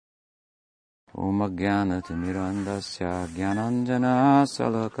Om Ajnana-timirandasya Jnananjana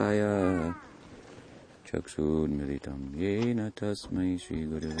Salakaya Chakshurmilitam Yena Tasmai Shri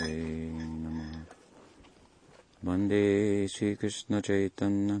Gurave Namaha Vande Shri Krishna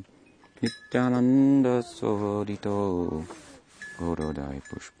Chaitanya Nityananda Sohorito Gorodai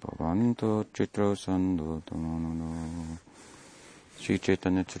Pushpavanto Chitro Sando Tamono Shri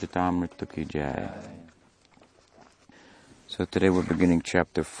Caitanya-caritamrta ki jai. So today we're beginning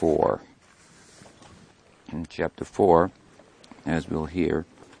chapter 4. In chapter 4, as we'll hear,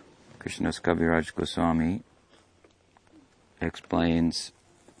 Krishnadas Kaviraj Goswami explains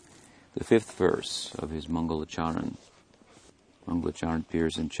the 5th verse of his Mangalacharan. Mangalacharan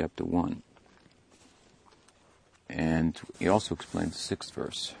appears in chapter 1. And he also explains the 6th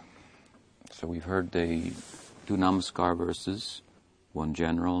verse. So we've heard the 2 Namaskar verses, one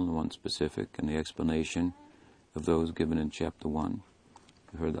general and one specific, and the explanation of those given in chapter 1.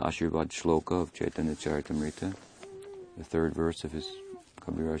 We heard the Ashirvad Shloka of Caitanya-caritamrta, the 3rd verse of his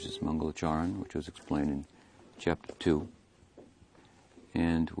Kaviraj's Mangalacharan, which was explained in chapter 2.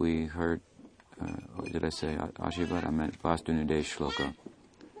 And we heard, did I say Ashirvad? I meant Vastunidaya Shloka.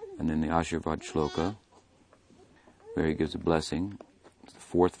 And then the Ashirvad Shloka, where he gives a blessing. It's the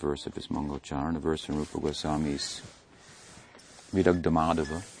 4th verse of his Mangalacharan, a verse from Rupa Goswami's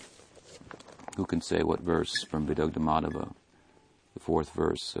Vidagdhamadava. Who can say what verse from Vidagdhamadava? The 4th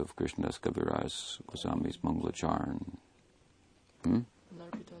verse of Krishnadas Kaviraj Goswami's Mangalacharan.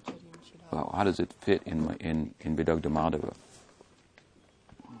 Well, how does it fit in Vidagdhamadava?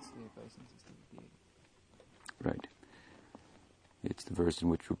 Right. It's the verse in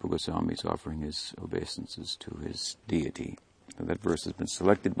which Rupa Goswami is offering his obeisances to his deity. Now, that verse has been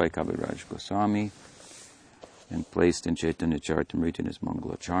selected by Kaviraj Goswami and placed in Caitanya-caritamrta in his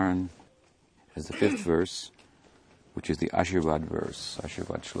Mangalacharan as the 5th verse, which is the Ashirvad verse,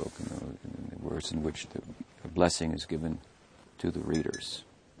 Ashirvad Shloka, the verse in which the blessing is given to the readers.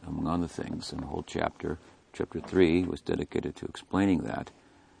 Among other things, and the whole chapter 3, was dedicated to explaining that.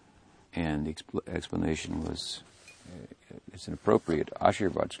 And the explanation was, it's an appropriate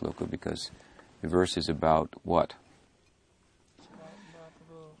Ashirvad Shloka because the verse is about what?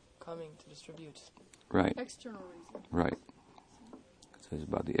 Coming to distribute. Right. External reasons. Right. So it's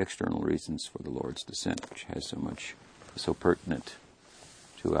about the external reasons for the Lord's descent, which has so pertinent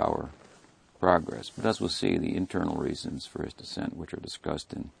to our progress. But as we'll see, the internal reasons for his descent, which are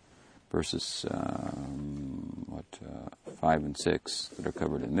discussed in verses 5 and 6 that are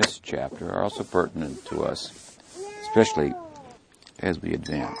covered in this chapter, are also pertinent to us, especially as we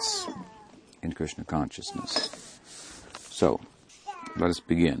advance in Krishna consciousness. So, let us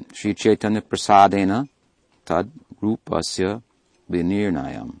begin. Shri Chaitanya Prasadena Tad Rupasya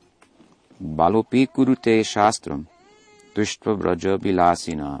Vinirnayam Balopi Kurute Shastram Dushtva Vraja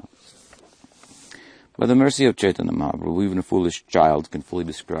Vilasina. By the mercy of Chaitanya Mahaprabhu, even a foolish child can fully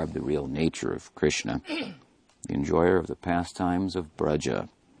describe the real nature of Krishna, the enjoyer of the pastimes of Braja,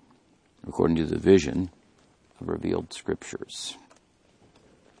 according to the vision of revealed scriptures,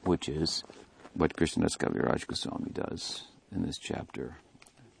 which is what Krishnadas Kaviraj Goswami does in this chapter,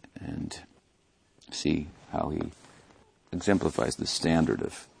 and see how he exemplifies the standard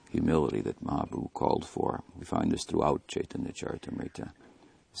of humility that Mahaprabhu called for. We find this throughout Caitanya-caritamrta.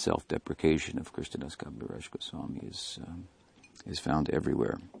 Self-deprecation of Krishnadas Kaviraj Goswami is found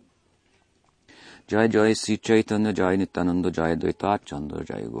everywhere. Jai Jai Sri Chaitanya Jai Nityananda Jai Dvaita Chandra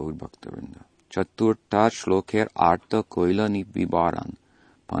Jai Gaur Bhaktavinda. Chaturta Shloker Artha Koila Nibibaran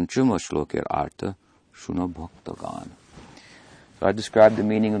Panchama Shloker Artha Shuna Bhaktagan. So I described the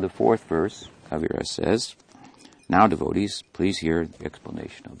meaning of the 4th verse. Kaviraj says, now devotees, please hear the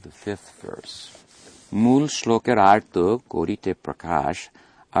explanation of the 5th verse. Mul Shloker Artha Korite Prakash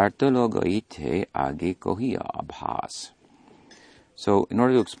Artha Logaite Agi Kohiya Abhas. So in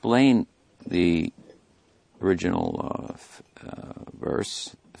order to explain the original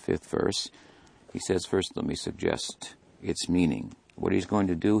verse, the 5th verse, he says, first let me suggest its meaning. What he's going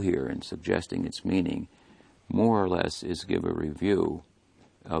to do here in suggesting its meaning, more or less, is give a review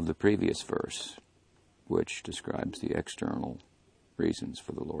of the previous verse, which describes the external reasons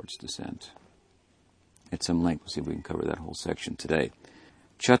for the Lord's descent. At some length, we'll see if we can cover that whole section today.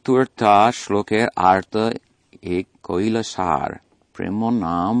 Chaturta shloker artha ek koila sar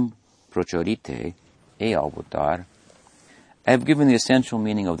premonam procharite e avatar. I have given the essential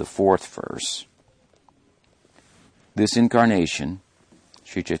meaning of the 4th verse. This incarnation,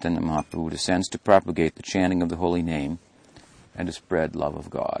 Sri Chaitanya Mahaprabhu descends to propagate the chanting of the holy name and to spread love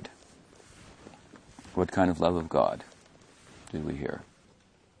of God. What kind of love of God did we hear?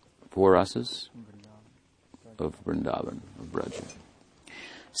 4 rasas of Vrindavan, of Braja.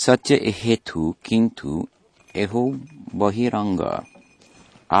 Satya ehetu kintu eho bahiranga.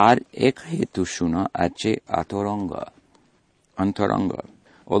 Ad ek hetu shuna ache antaranga.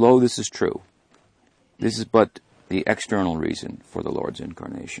 Although this is true, this is but the external reason for the Lord's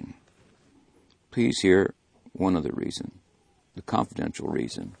incarnation. Please hear one other reason, the confidential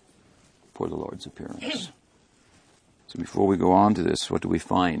reason for the Lord's appearance. So before we go on to this, what do we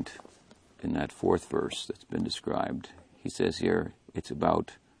find in that fourth verse that's been described? He says here it's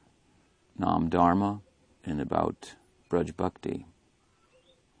about Nam Dharma and about Braj Bhakti.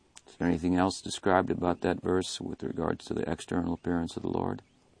 Is there anything else described about that verse with regards to the external appearance of the Lord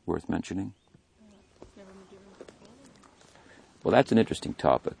worth mentioning? Well, that's an interesting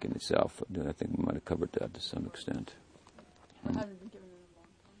topic in itself. I think we might have covered that to some extent. I haven't been given it in a long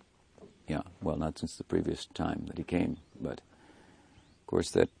time. Yeah, well, not since the previous time that he came, but of course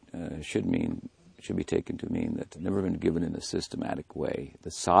that should be taken to mean that it's never been given in a systematic way.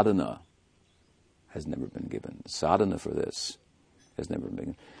 The sadhana has never been given. The sadhana for this has never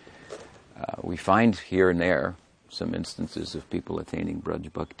been. We find here and there some instances of people attaining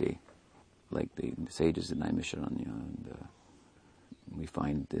Braj Bhakti, like the sages in Naimisharanya, and we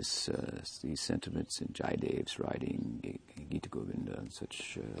find these sentiments in Jayadev's writing, Gita Govinda, and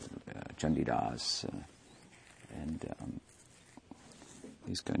such, Chandidas, and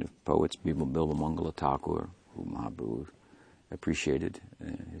these kind of poets, Bilba Mangala Thakur, who Mahaprabhu appreciated.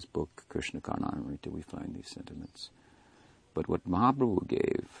 His book, Caitanya-caritamrta, we find these sentiments. But what Mahaprabhu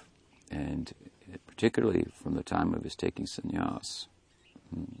gave, and particularly from the time of his taking sannyas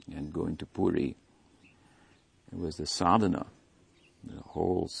and going to Puri, it was the sadhana, the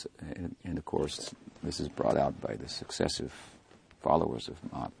holes, and of course this is brought out by the successive followers of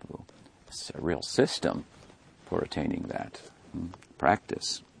Mahaprabhu. It's a real system for attaining that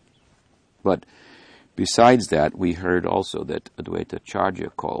practice. But besides that, we heard also that Advaita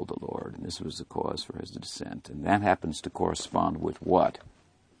Acharya called the Lord, and this was the cause for his descent. And that happens to correspond with what?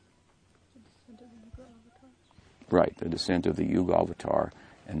 Right, the descent of the Yuga Avatar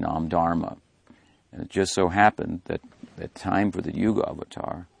and Nam Dharma. And it just so happened that the time for the Yuga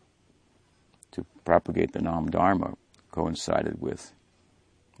Avatar to propagate the Nam Dharma coincided with,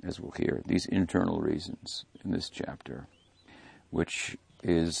 as we'll hear, these internal reasons in this chapter, which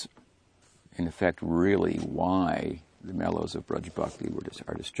is, in effect, really why the mellows of Braj Bhakti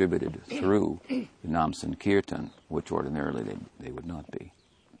are distributed through the Nam Sankirtan, which ordinarily they would not be.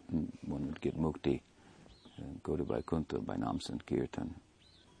 One would get mukti, go to Vaikuntha by Nam Sankirtan.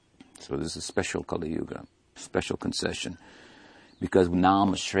 So this is a special Kali Yuga, special concession, because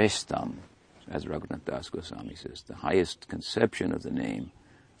Nam Shreshtam, as Raghunath Das Goswami says, the highest conception of the name,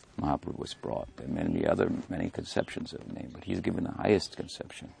 Mahaprabhu was brought. There are many conceptions of the name, but he's given the highest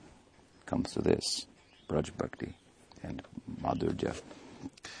conception. Comes to this, Braj Bhakti and Madhurya.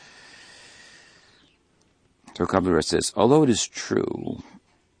 So Kabira says, although it is true,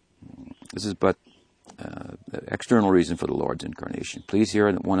 this is but the external reason for the Lord's incarnation. Please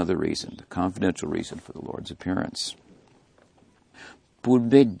hear one other reason, the confidential reason for the Lord's appearance.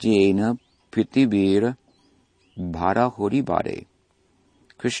 Purbe jena pitibir bhara hori bare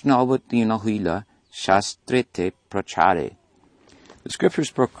Krishna avatina hila shastrete prachare. The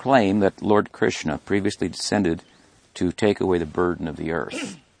scriptures proclaim that Lord Krishna previously descended to take away the burden of the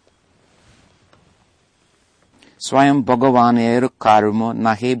earth. Swayam Bhagavaner karma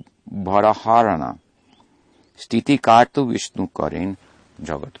nahe bharaharana stiti kartu Vishnu karin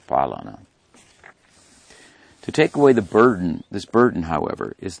jagat palana. To take away the burden, this burden,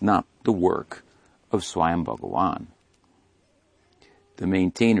 however, is not the work of Swayam Bhagavan. The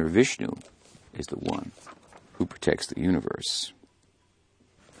maintainer Vishnu is the one who protects the universe.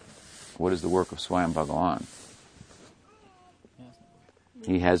 What is the work of Swayam Bhagavan?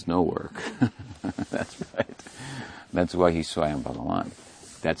 He has no work. That's right. That's why he's Swayam Bhagavan.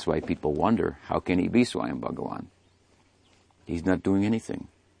 That's why people wonder, how can he be Swayam Bhagavan? He's not doing anything.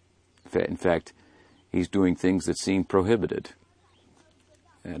 In fact, he's doing things that seem prohibited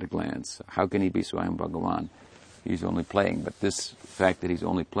at a glance. How can he be Swayam Bhagavan? He's only playing. But this fact that he's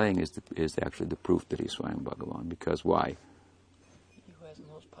only playing is actually the proof that he's Swayam Bhagavan. Because why? He who has the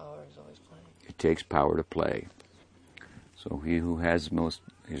most power is always playing. It takes power to play. So he who has most,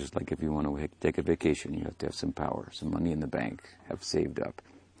 it's just like if you want to take a vacation, you have to have some power, some money in the bank, have saved up.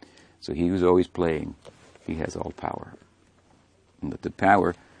 So he who's always playing, he has all power. But the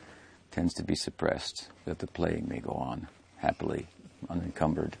power tends to be suppressed, that the playing may go on happily,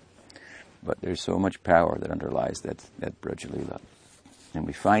 unencumbered. But there's so much power that underlies that Adi-lila. And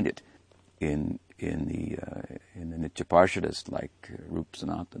we find it in the Nitya Parshadas, like Rup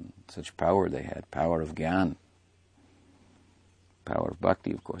Sanatan. Such power they had, power of Gyan. power of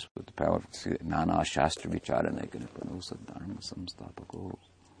bhakti, of course, but the power of nana shastra vicharane ganapanosa dharma samstapako.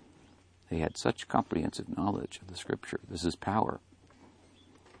 They had such comprehensive knowledge of the scripture. This is power.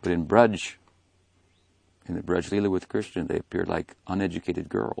 But in the Braj-lila with Krishna, they appeared like uneducated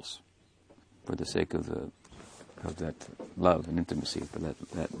girls for the sake of that love and intimacy, for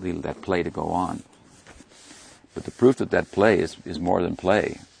that play to go on. But the proof that play is more than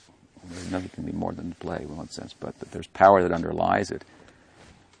play. Nothing can be more than play in one sense, but that there's power that underlies it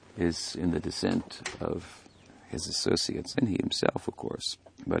is in the descent of his associates, and he himself, of course.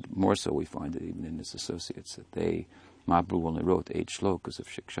 But more so we find it even in his associates, that Mahaprabhu only wrote 8 shlokas of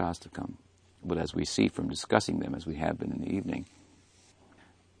Shikshastakam. But as we see from discussing them, as we have been in the evening,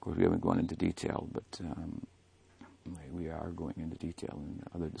 of course we haven't gone into detail, but we are going into detail in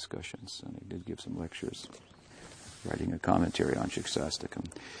other discussions, and he did give some lectures, writing a commentary on Shikshastakam.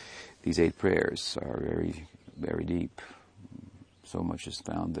 These 8 prayers are very, very deep. So much is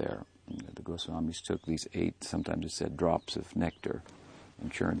found there. The Goswamis took these 8, sometimes it said drops of nectar,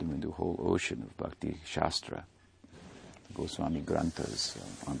 and churned them into a whole ocean of Bhakti Shastra. Goswami Granthas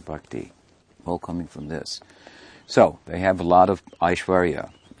on Bhakti, all coming from this. So, they have a lot of Aishwarya,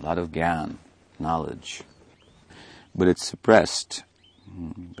 a lot of Gyan, knowledge. But it's suppressed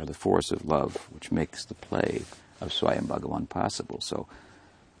by the force of love, which makes the play of Swayam Bhagavan possible. So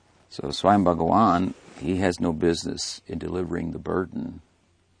Swayam Bhagavan, he has no business in delivering the burden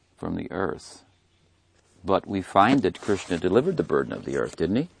from the earth. But we find that Krishna delivered the burden of the earth,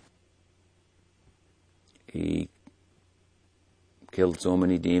 didn't he? He killed so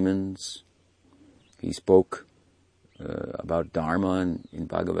many demons. He spoke about Dharma in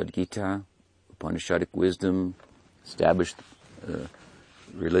Bhagavad Gita, Upanishadic wisdom, established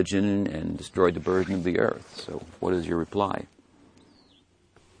religion, and destroyed the burden of the earth. So what is your reply?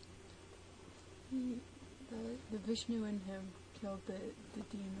 The Vishnu in him killed the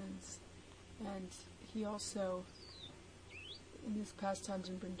demons, and he also, in his pastimes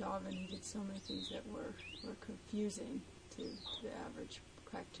in Vrindavan, he did so many things that were confusing to the average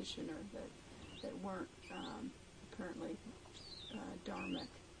practitioner that weren't apparently dharmic,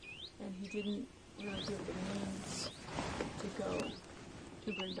 and he didn't really give the means to go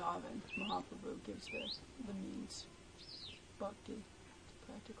to Vrindavan. Mahaprabhu gives the means, bhakti, to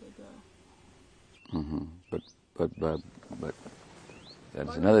practically go. Mm-hmm. But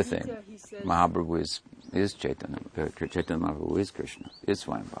that's another thing. Mahaprabhu is Chaitanya. Chaitanya Mahaprabhu is Krishna, is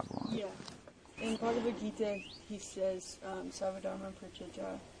Swayam Bhagavan. Yeah. In Bhagavad Gita, he says Sarvadharma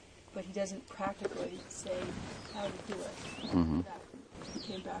Prachaja, but he doesn't practically say how to do it. Mm-hmm. He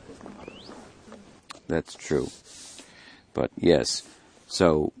came back as Mahaprabhu. That's true. But yes,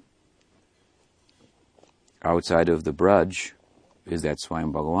 so outside of the Braj, is that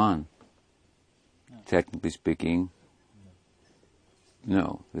Swayam Bhagavan? Technically speaking,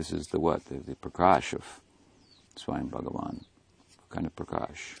 no. This is the what? The Prakash of Swayam Bhagavan. What kind of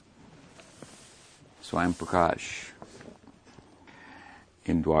Prakash? Swayam Prakash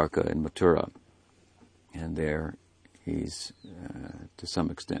in Dwarka and Mathura. And there he's to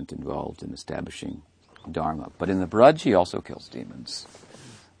some extent involved in establishing Dharma. But in the Braj he also kills demons.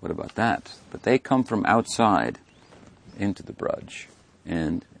 What about that? But they come from outside into the Braj.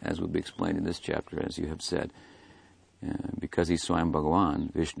 And as will be explained in this chapter, as you have said, because he's Swayam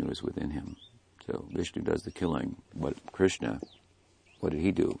Bhagavan, Vishnu is within him. So Vishnu does the killing. But Krishna, what did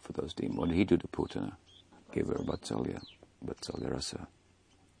he do for those demons? What did he do to Putana? Gave her Vatsalya Rasa.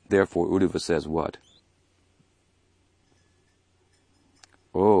 Therefore, Uddhava says what?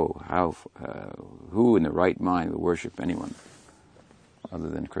 Who in the right mind will worship anyone other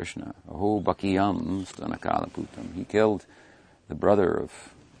than Krishna? Aho Bhakiyam Stanakala Putam. He killed the brother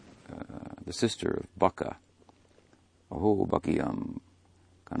of, the sister of Baka. Aho Bhakiyam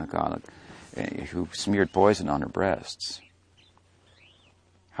Kanakala. Who smeared poison on her breasts.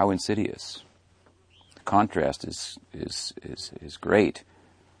 How insidious. The contrast is great.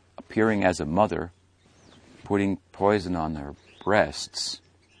 Appearing as a mother, putting poison on her breasts.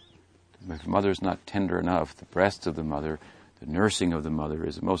 If the mother's not tender enough, the breasts of the mother, the nursing of the mother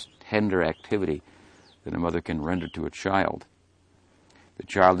is the most tender activity that a mother can render to a child. The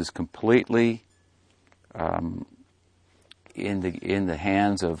child is completely in the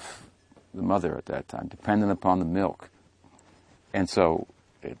hands of the mother at that time, dependent upon the milk. And so,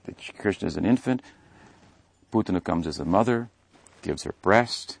 Krishna is an infant. Putana comes as a mother, gives her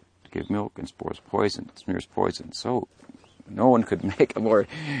breast to give milk, and smears poison. So, no one could make a more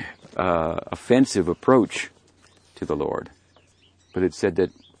offensive approach to the Lord. But it said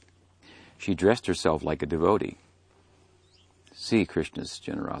that she dressed herself like a devotee. See Krishna's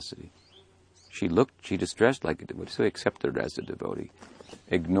generosity. She distressed like a devotee, so he accepted her as a devotee,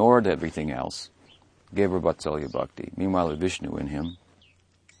 ignored everything else, gave her Vatsalya Bhakti. Meanwhile, the Vishnu in him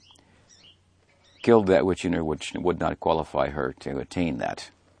killed that which in her which would not qualify her to attain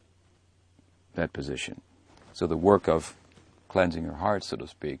that position. So the work of cleansing her heart, so to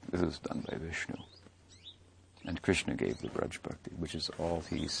speak, this is done by Vishnu. And Krishna gave the Braj Bhakti, which is all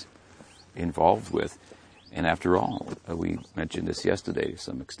he's involved with. And after all, we mentioned this yesterday to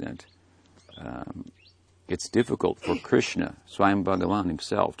some extent, it's difficult for Krishna, Swayam Bhagavan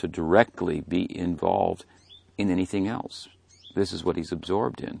himself, to directly be involved in anything else. This is what he's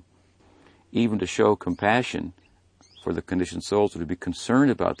absorbed in. Even to show compassion for the conditioned souls, or to be concerned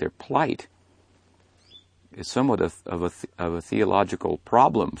about their plight, is somewhat of a theological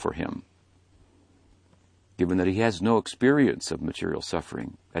problem for him, given that he has no experience of material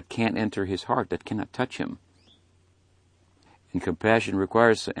suffering. That can't enter his heart, that cannot touch him. And compassion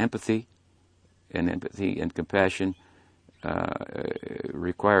requires empathy, and empathy and compassion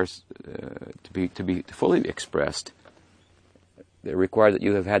requires to be fully expressed. They require that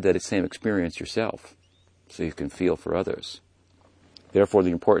you have had that same experience yourself, so you can feel for others. Therefore,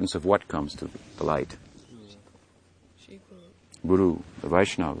 the importance of what comes to the light? Guru, the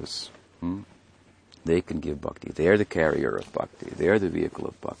Vaishnavas. They can give bhakti. They are the carrier of bhakti. They are the vehicle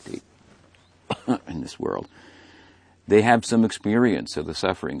of bhakti in this world. They have some experience of the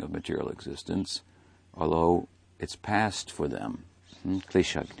suffering of material existence, although it's past for them.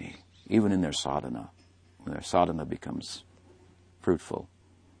 Kleshagni, even in their sadhana, when their sadhana becomes fruitful.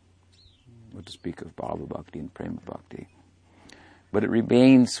 What to speak of Bhava Bhakti and Prema Bhakti. But it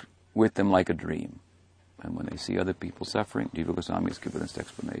remains with them like a dream. And when they see other people suffering, Jiva Goswami has given us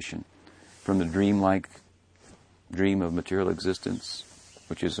explanation. From the dream-like dream of material existence,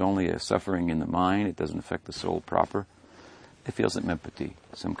 which is only a suffering in the mind, it doesn't affect the soul proper, it feels some empathy,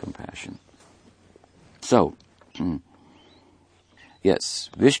 some compassion. So, yes,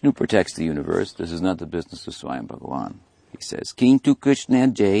 Vishnu protects the universe. This is not the business of Swayam Bhagavan. He says, Kintu Krishna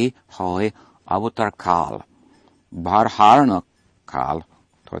Jai Hoy Avatar Kal, Bharharana Kal,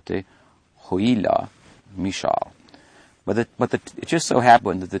 Tote Hoila Mishal. But it just so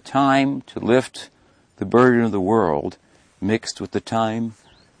happened that the time to lift the burden of the world mixed with the time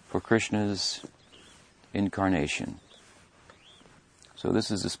for Krishna's incarnation. So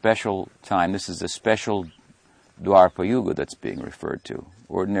this is a special time. This is a special Dwarpa Yuga that's being referred to.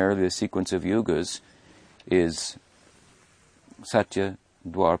 Ordinarily, the sequence of yugas is Satya,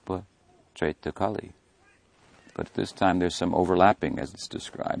 Dwarpa, Treta, Kali. But at this time there's some overlapping, as it's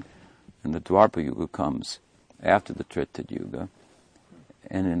described. And the Dwarpa Yuga comes after the Treta Yuga.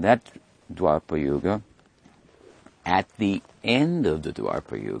 And in that Dwarpa Yuga, at the end of the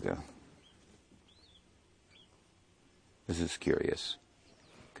Dwarpa Yuga, this is curious,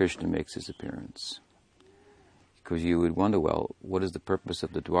 Krishna makes his appearance. Because you would wonder, well, what is the purpose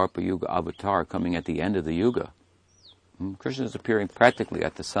of the Dwarpa Yuga avatar coming at the end of the Yuga? Krishna is appearing practically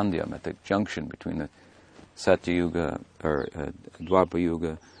at the Sandhyam, at the junction between the Satya Yuga, or Dwarpa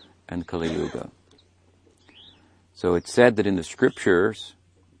Yuga, and Kali Yuga. So it's said that in the scriptures,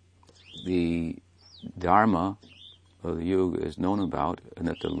 the Dharma of the Yuga is known about, and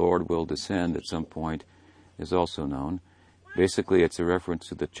that the Lord will descend at some point is also known. Basically, it's a reference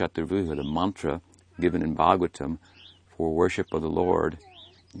to the Chaturvyuha, the mantra given in Bhagavatam for worship of the Lord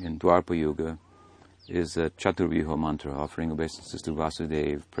in Dwarpa Yuga, is a Chaturvyuha mantra, offering obeisances to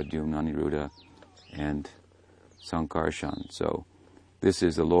Vasudeva, Pradyumna, Aniruddha, and Sankarshan. So this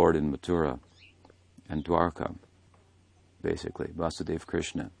is the Lord in Mathura and Dwarka, basically, Vasudeva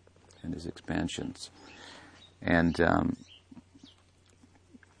Krishna and his expansions. And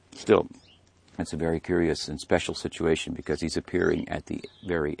still, it's a very curious and special situation because he's appearing at the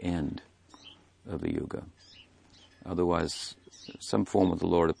very end of the Yuga. Otherwise, some form of the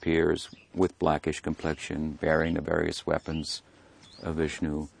Lord appears with blackish complexion, bearing the various weapons of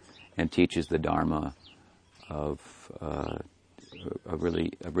Vishnu, and teaches the Dharma of a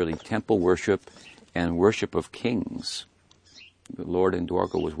really temple worship and worship of kings. The Lord in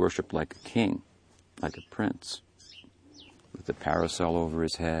Dwarka was worshipped like a king, like a prince, with the parasol over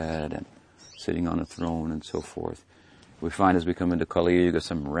his head and sitting on a throne and so forth. We find as we come into Kali Yuga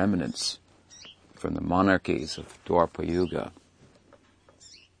some remnants from the monarchies of Dwarpa Yuga,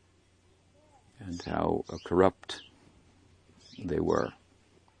 and how corrupt they were,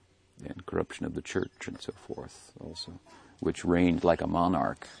 and corruption of the church and so forth also, which reigned like a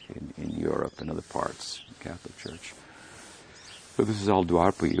monarch in Europe and other parts of the Catholic Church. So this is all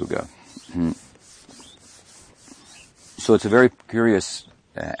Dwarpa Yuga. So it's a very curious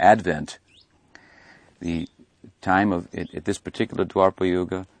advent. The time of, at this particular Dwarpa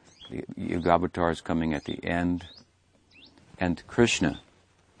Yuga, the Yuga Avatar is coming at the end, and Krishna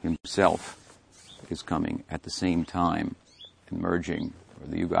himself is coming at the same time and merging, or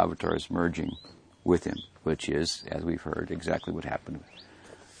the Yuga Avatar is merging with him, which is, as we've heard, exactly what happened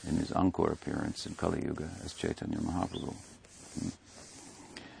in his Angkor appearance in Kali Yuga as Chaitanya Mahaprabhu.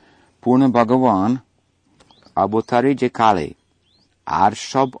 Purna Bhagavan Abotari je Kale Ar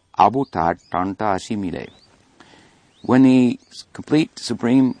Shab Abotar Tanta Asimile. When the complete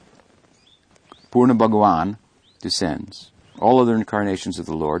Supreme Purna Bhagavan descends, all other incarnations of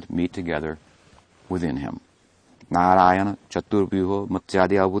the Lord meet together within him. Narayana Chaturvyuha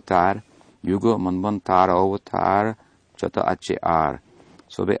Matsyadi Avatar Yuga Manvantar Avatar Chata Ache Ar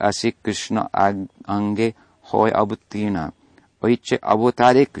Sobe Asik Krishna Ange Hoy Abutina Oiche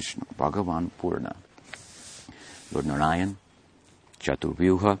Avatare Krishna Bhagavan Purna. Lord Narayan,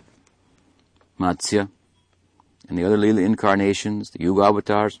 Chaturvyuha, Matsya, and the other Lila incarnations, the Yuga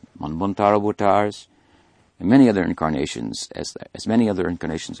avatars, Manvantar avatars, and many other incarnations, as many other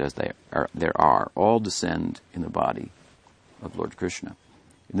incarnations as there are, all descend in the body of Lord Krishna.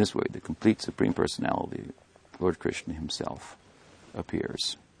 In this way, the complete Supreme Personality, Lord Krishna himself,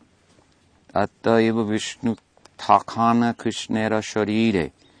 appears. Attaiva Vishnu Thakana Krishnera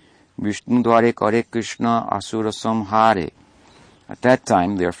Sharire Vishnu Dware Kare Krishna Asura Samhare. At that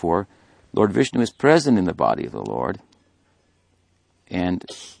time, therefore, Lord Vishnu is present in the body of the Lord, and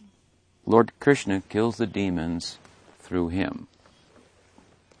Lord Krishna kills the demons through him,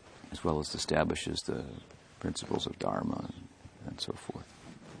 as well as establishes the principles of Dharma and so forth.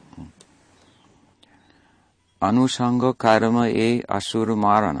 Anusanga karma e asura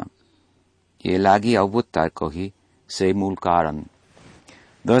marana, ye lagi avuttar kohi se mul karan.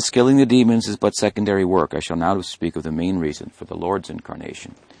 Thus, killing the demons is but secondary work. I shall now speak of the main reason for the Lord's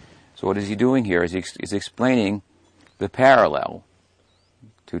incarnation. So what is he doing here? He's explaining the parallel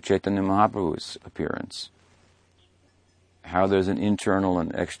to Chaitanya Mahaprabhu's appearance. How there's an internal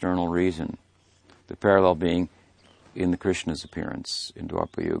and external reason. The parallel being in the Krishna's appearance in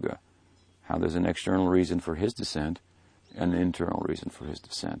Dwapara Yuga. How there's an external reason for his descent and an internal reason for his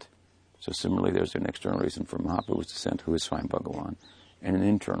descent. So similarly, there's an external reason for Mahaprabhu's descent, who is Swayam Bhagavan, and an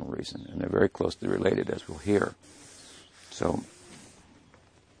internal reason. And they're very closely related, as we'll hear. So,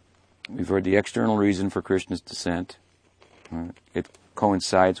 we've heard the external reason for Krishna's descent. It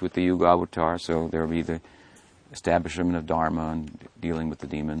coincides with the Yuga Avatar, so there will be the establishment of Dharma and dealing with the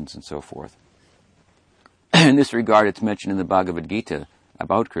demons and so forth. In this regard, it's mentioned in the Bhagavad Gita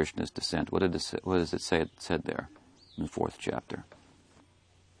about Krishna's descent. What does it say? It said there in the 4th chapter.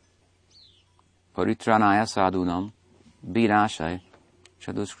 Paritranaya sadhunam virashaya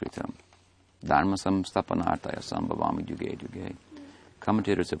chaduskritam dharma samstapanartaya sambhavami yuge yuge.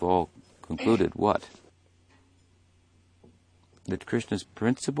 Commentators have all concluded what? That Krishna's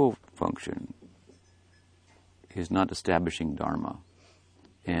principal function is not establishing Dharma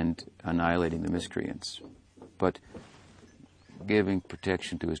and annihilating the miscreants, but giving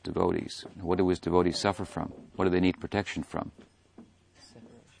protection to his devotees. What do his devotees suffer from? What do they need protection from?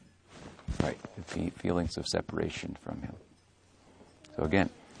 Separation. Right, the feelings of separation from him. So again,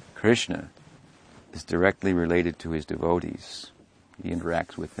 Krishna is directly related to his devotees. He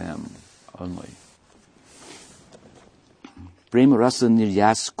interacts with them only. Prema rasa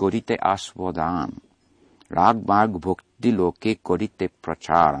niryas korite asvadan rag marg bhakti loke korite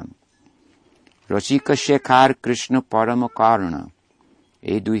pracharan Rachika Shekhar Krishna Parama Karana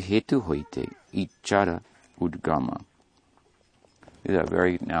Edui Hetu Hoite Ichara Udgama. These are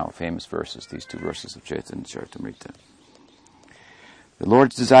very now famous verses, these 2 verses of Caitanya-caritamrta. The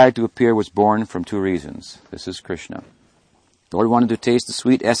Lord's desire to appear was born from 2 reasons. This is Krishna. The Lord wanted to taste the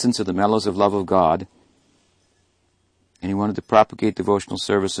sweet essence of the mellows of love of God, and he wanted to propagate devotional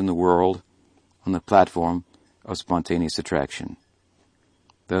service in the world on the platform of spontaneous attraction.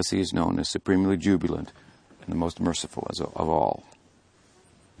 Thus he is known as supremely jubilant and the most merciful of all.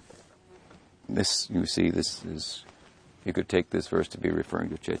 This, you see, you could take this verse to be referring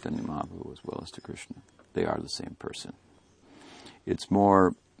to Chaitanya Mahaprabhu as well as to Krishna. They are the same person. It's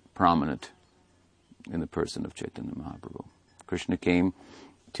more prominent in the person of Chaitanya Mahaprabhu. Krishna came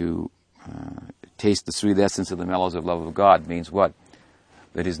to taste the sweet essence of the mellows of love of God. Means what?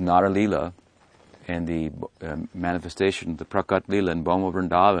 That his Adi-lila and the manifestation, the Prakat Lila in Bhoma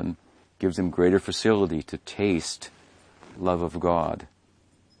Vrindavan, gives him greater facility to taste love of God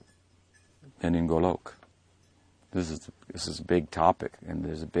than in Golok. This is a big topic, and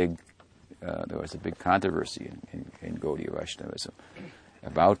there was a big controversy in Gaudiya Vaishnavism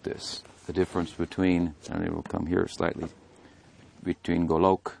about this. The difference between, and it will come here slightly, between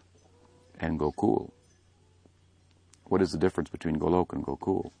Golok and Gokul. What is the difference between Golok and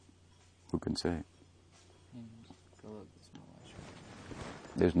Gokul? Who can say?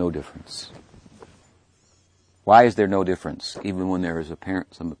 There's no difference. Why is there no difference, even when there is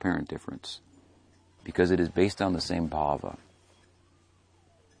some apparent difference? Because it is based on the same bhava.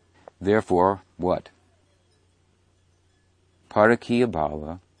 Therefore, what? Parakiya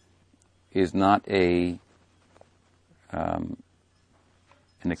bhava is not an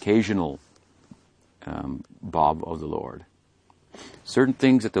occasional bhava of the Lord. Certain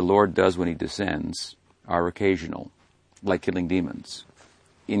things that the Lord does when He descends are occasional, like killing demons.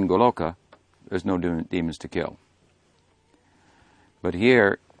 In Goloka, there's no demons to kill. But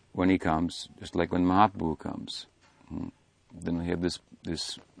here, when He comes, just like when Mahaprabhu comes, then we have this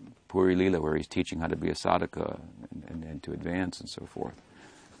Puri Lila where He's teaching how to be a sadhaka and to advance and so forth.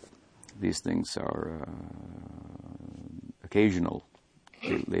 These things are occasional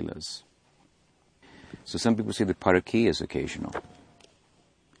Leelas. So some people say that Parakiya is occasional.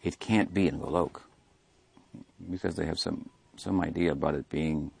 It can't be in Golok, because they have some idea about it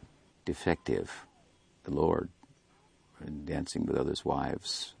being defective. The Lord, and dancing with others'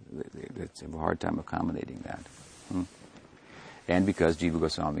 wives, they have a hard time accommodating that. And because Jiva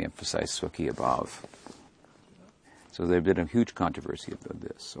Goswami emphasized Swakiya Bhav. So there's been a huge controversy of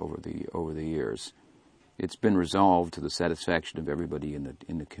this over the years. It's been resolved to the satisfaction of everybody in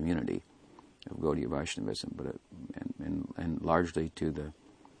the community of Gaudiya Vaishnavism, but and largely due to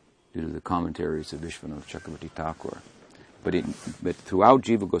the commentaries of Vishwanath Chakravarti Thakur. But throughout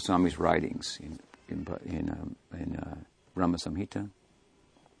Jiva Goswami's writings in Brahma Samhita,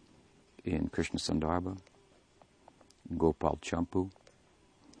 in Krishna Sandarbha, in Gopal Champu,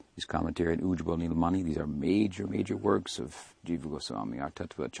 his commentary on Ujjwal Nilamani, these are major works of Jiva Goswami, our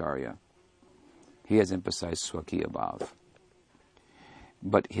Tattvacharya. He has emphasized Swakiya Bhav.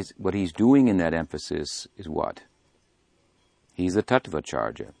 But what he's doing in that emphasis is what? He's a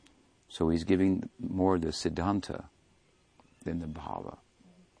Tattvacharya. So he's giving more the Siddhanta than the Bhava.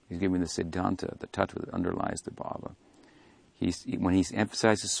 He's giving the Siddhanta, the Tattva that underlies the Bhava. When he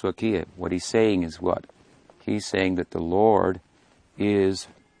emphasizes Swakiya, what he's saying is what? He's saying that the Lord is,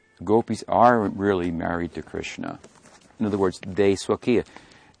 gopis are really married to Krishna. In other words, they Swakiya.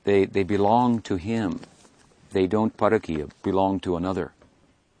 They belong to Him. They don't Parakiya, belong to another.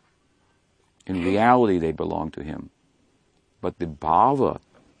 In reality, they belong to Him. But the bhava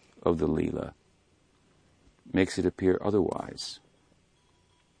of the Leela makes it appear otherwise.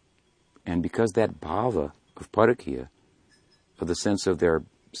 And because that bhava of Parakiya, of the sense of their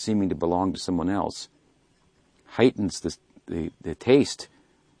seeming to belong to someone else, heightens the taste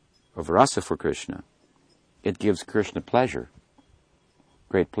of rasa for Krishna, it gives Krishna pleasure,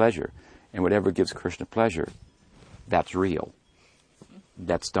 great pleasure. And whatever gives Krishna pleasure, that's real.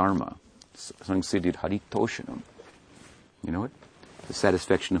 That's dharma. Samsiddhit Hari Toshanam. You know it? The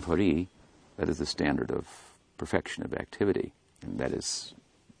satisfaction of Hari, that is the standard of perfection of activity. And that is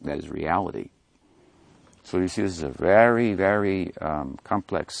reality. So you see, this is a very, very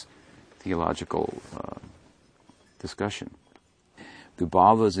complex theological discussion. The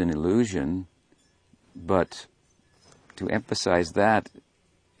bhava is an illusion, but to emphasize that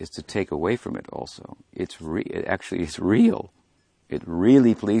is to take away from it also. It's real. It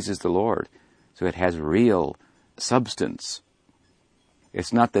really pleases the Lord. So it has real substance.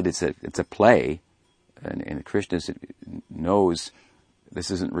 It's not that it's a play, and Krishna knows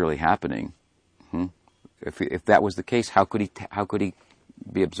this isn't really happening. If that was the case, how could he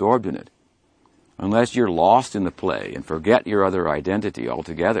be absorbed in it? Unless you're lost in the play and forget your other identity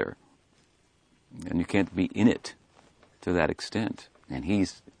altogether, and you can't be in it to that extent. And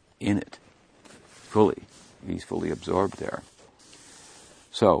he's in it fully. He's fully absorbed there.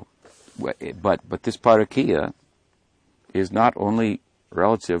 So, but this Parakiya is not only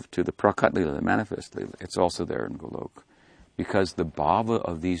relative to the Prakat Lila, the manifest Lila, it's also there in Golok. Because the bhava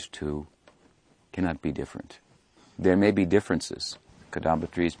of these two cannot be different. There may be differences.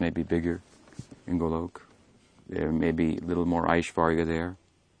 Kadamba trees may be bigger in Golok. There may be a little more Aishvarya there.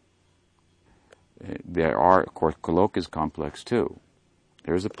 There are, of course, Golok is complex too.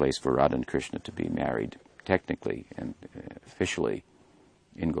 There is a place for Radha and Krishna to be married, technically and officially,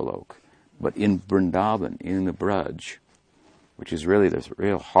 in Golok. But in Vrindavan, in the Braj, which is really the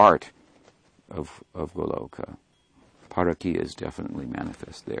real heart of Goloka, Parakiya is definitely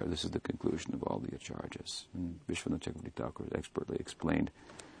manifest there. This is the conclusion of all the acharyas. And Vishwanath Chakravarti Thakur expertly explained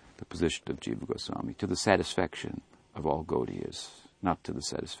the position of Jiva Goswami to the satisfaction of all Gaudiyas, not to the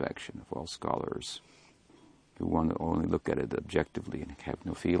satisfaction of all scholars who want to only look at it objectively and have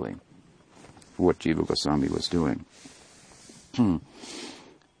no feeling for what Jiva Goswami was doing.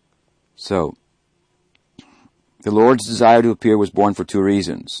 So, The Lord's desire to appear was born for two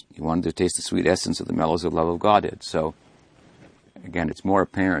reasons. He wanted to taste the sweet essence of the mellows of love of Godhead. So, again, it's more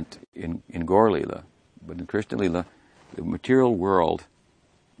apparent in Gaur Lila. But in Krishna Lila, the material world,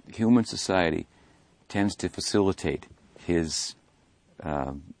 human society, tends to facilitate his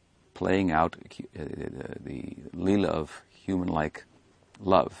playing out the Lila of human-like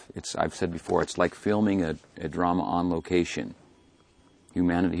love. I've said before, it's like filming a drama on location.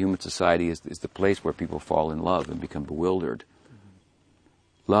 Human society is the place where people fall in love and become bewildered.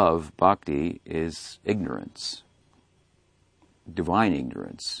 Love, bhakti, is ignorance. Divine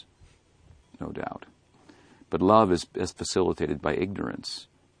ignorance, no doubt. But love is facilitated by ignorance.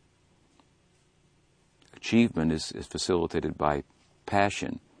 Achievement is facilitated by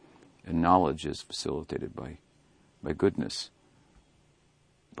passion, and knowledge is facilitated by goodness.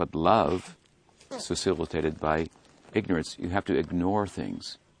 But love is facilitated by ignorance. You have to ignore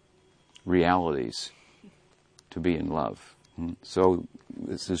things, realities, to be in love. So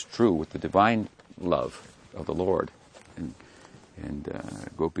this is true with the divine love of the Lord and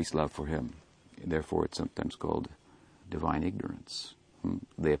Gopi's love for him. And therefore it's sometimes called divine ignorance.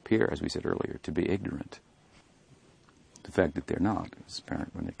 They appear, as we said earlier, to be ignorant. The fact that they're not is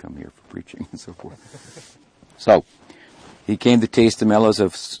apparent when they come here for preaching and so forth. So, he came to taste the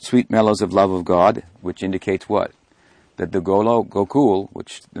sweet mellows of love of God, which indicates what? That the Gokul,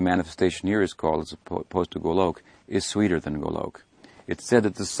 which the manifestation here is called as opposed to Golok, is sweeter than Golok. It's said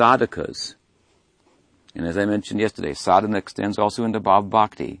that the sadhakas, and as I mentioned yesterday, sadhana extends also into bhav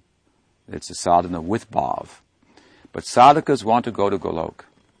bhakti. It's a sadhana with bhav. But sadhakas want to go to Golok.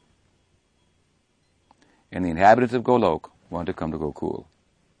 And the inhabitants of Golok want to come to Gokul.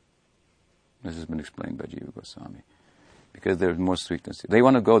 This has been explained by Jiva Goswami. Because there's more sweetness. They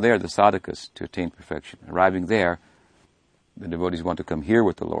want to go there, the sadhakas, to attain perfection. Arriving there, the devotees want to come here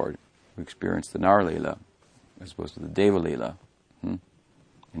with the Lord, who experience the Nar Lila, as opposed to the Deva Lila, in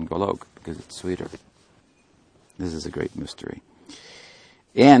Golok, because it's sweeter. This is a great mystery.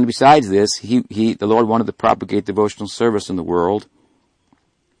 And besides this, the Lord wanted to propagate devotional service in the world,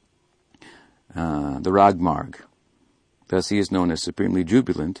 the Ragmarg. Thus he is known as supremely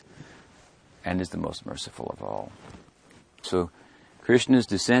jubilant and is the most merciful of all. So Krishna is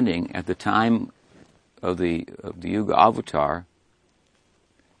descending at the time of the Yuga avatar.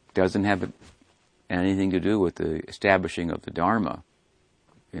 Doesn't have anything to do with the establishing of the Dharma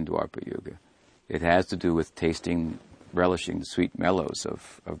in Dwapara Yuga. It has to do with relishing the sweet mellows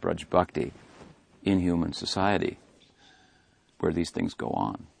of Braj Bhakti in human society, where these things go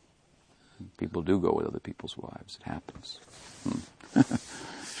on. People do go with other people's wives. It happens.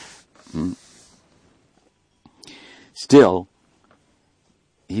 Still,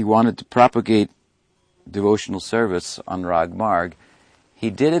 he wanted to propagate devotional service on Rag Marg.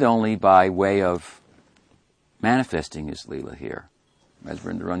 He did it only by way of manifesting his Leela here. As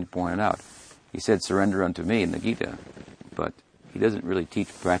Vrindarani pointed out, he said, surrender unto me in the Gita, but he doesn't really teach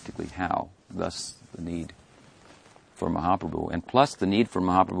practically how. Thus, the need for Mahaprabhu. And plus, the need for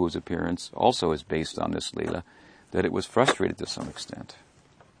Mahaprabhu's appearance also is based on this Leela, that it was frustrated to some extent.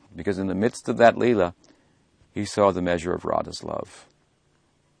 Because in the midst of that Leela, he saw the measure of Radha's love.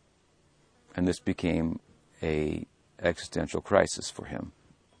 And this became a existential crisis for him,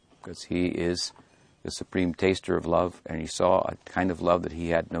 because he is the supreme taster of love, and he saw a kind of love that he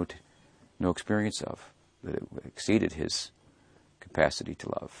had no experience of, that it exceeded his capacity to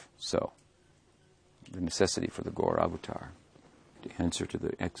love. So, the necessity for the Gaur avatar to answer to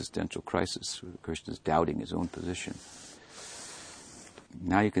the existential crisis where Krishna is doubting his own position.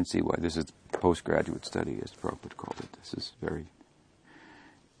 Now you can see why this is postgraduate study, as Prabhupada called it. This is very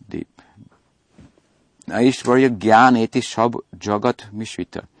deep. Aishwarya gyan eti shab jagat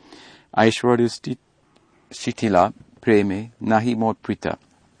mishvita. Aishwarya shitila preme nahi mot prita.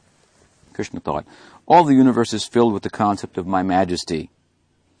 Krishna thought, all the universe is filled with the concept of my majesty,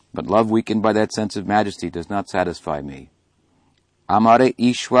 but love weakened by that sense of majesty does not satisfy me. Amare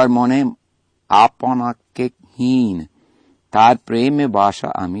Ishwar mone apana ke heen, tar preme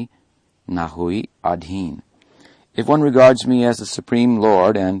basha ami nahui adheen. If one regards me as the Supreme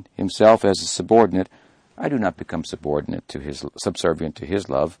Lord and himself as a subordinate, I do not become subservient to his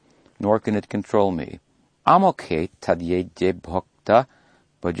love, nor can it control me. Amokhe tadye je bhakta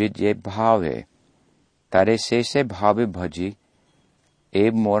bhaji je bhave, tare se bhave bhaji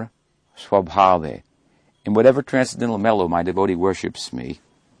eb mor swabhave. In whatever transcendental mellow my devotee worships me,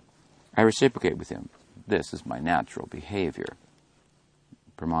 I reciprocate with him. This is my natural behavior.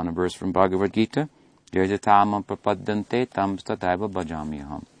 Pramana verse from Bhagavad Gita, Yajatamam prapaddante tam stataiva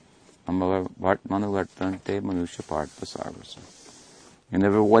bhajamiham. Amavartmanu vartante manusha partha sarvasa. In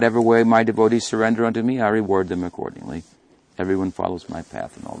whatever way my devotees surrender unto me, I reward them accordingly. Everyone follows my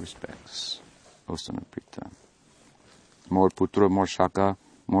path in all respects. O son of Prita. Mor putra, mor shaka,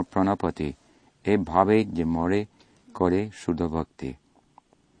 mor pranapati. E bhave je more kore shuddha bhakti.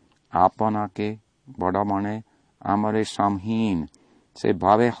 Apanake bada mane amare samheen. Se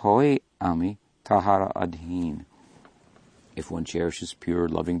bhave hoy ami tahara adheen. If one cherishes pure,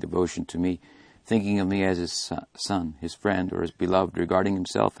 loving devotion to me, thinking of me as his son, his friend, or his beloved, regarding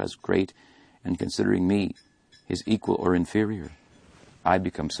himself as great, and considering me his equal or inferior, I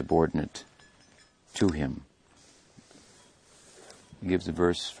become subordinate to him. He gives a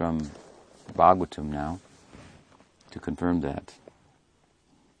verse from Bhagavatam now to confirm that.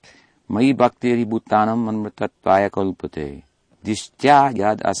 Mai bhaktiri bhutanam manmrtatvaya kalpate dishtya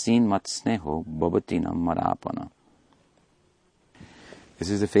yad asin matsneho bhavatinam marapana. This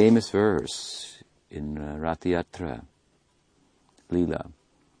is a famous verse in Rath-yatra, Lila,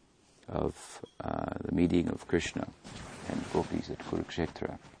 of the meeting of Krishna and gopis at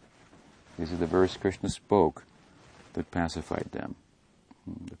Kurukshetra. This is the verse Krishna spoke that pacified them,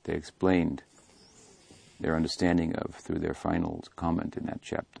 that they explained their understanding of through their final comment in that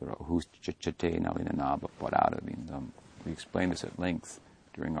chapter. We explained this at length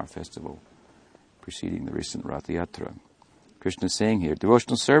during our festival preceding the recent Rath-yatra. Krishna is saying here,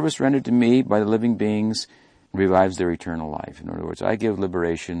 devotional service rendered to me by the living beings revives their eternal life. In other words, I give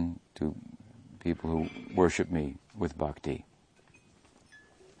liberation to people who worship me with bhakti.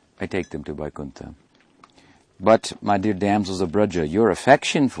 I take them to Vaikuntha. But, my dear damsels of Braja, your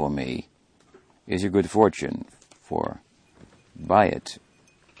affection for me is your good fortune, for by it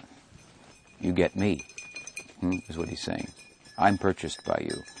you get me, is what he's saying. I'm purchased by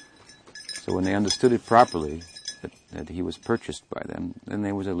you. So when they understood it properly, that he was purchased by them, then they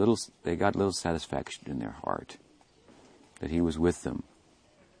got a little satisfaction in their heart that he was with them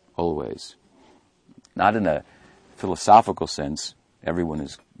always. Not in a philosophical sense, everyone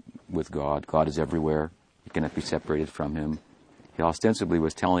is with God, God is everywhere, you cannot be separated from him. He ostensibly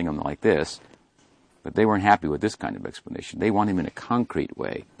was telling them like this, but they weren't happy with this kind of explanation. They want him in a concrete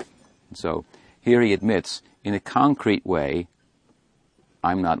way. And so here he admits, in a concrete way,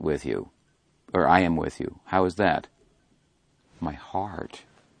 I'm not with you, or I am with you. How is that? My heart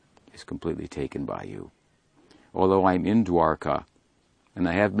is completely taken by you. Although I'm in Dwarka, and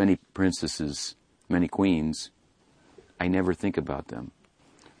I have many princesses, many queens, I never think about them.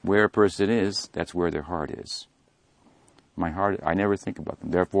 Where a person is, that's where their heart is. My heart, I never think about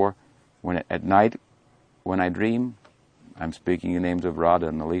them. Therefore, at night, when I dream, I'm speaking the names of Radha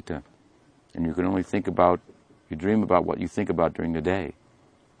and Lalita, and you can only you dream about what you think about during the day.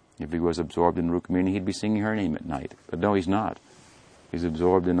 If he was absorbed in Rukmini, he'd be singing her name at night. But no, he's not. He's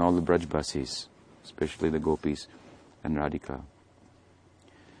absorbed in all the Brajbasis, especially the gopis and Radhika.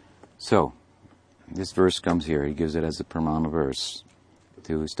 So, this verse comes here. He gives it as a pramana verse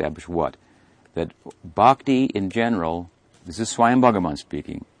to establish what? That bhakti in general, this is Swayam Bhagavan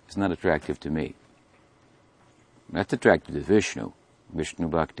speaking, is not attractive to me. That's attractive to Vishnu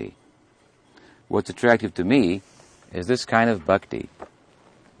Bhakti. What's attractive to me is this kind of bhakti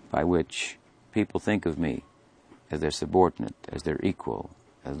by which people think of me as their subordinate, as their equal,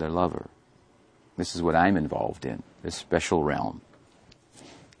 as their lover. This is what I'm involved in, this special realm.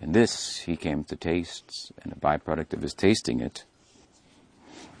 And this he came to taste, and a byproduct of his tasting it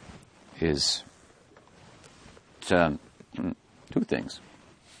is two things.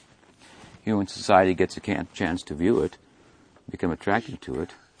 Human society gets a chance to view it, become attracted to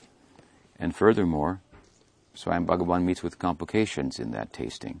it, and furthermore, Swayam Bhagavan meets with complications in that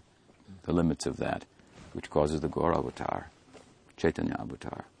tasting, the limits of that, which causes the Gaura avatar, Chaitanya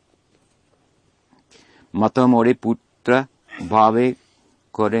avatar. Mata more putra bhave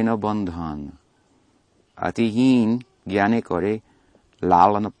kore na bandhan. Atihin gyane kore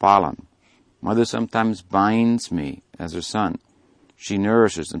lalana palan. Mother sometimes binds me as her son. She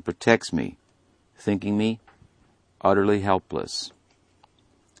nourishes and protects me, thinking me utterly helpless.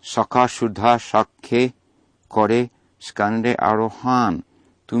 Shakha shuddha shakhe kore skande arohan.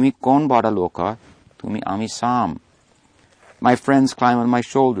 Tumi kon bada loka, tumi ami sam. My friends climb on my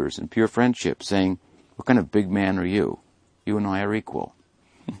shoulders in pure friendship, saying, what kind of big man are you? You and I are equal.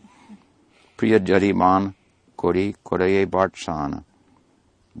 Priya jari man kori koraye bartsana.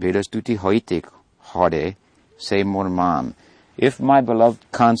 Vedastuti hoitik hare say more man. If my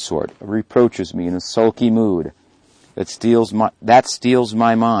beloved consort reproaches me in a sulky mood, that steals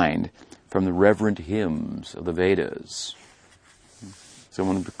my mind from the reverent hymns of the Vedas.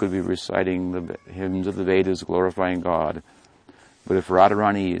 Someone could be reciting the hymns of the Vedas glorifying God, but if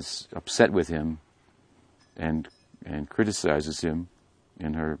Radharani is upset with him and criticizes him,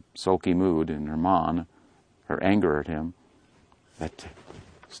 in her sulky mood, in her man, her anger at him, that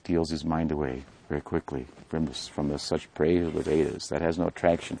steals his mind away very quickly from the such praise of the Vedas. That has no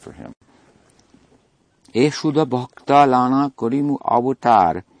attraction for him. E shuddha bhakta lana korimu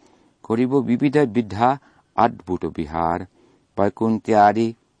avatar, koribo vibida vidha adbhuta bihar,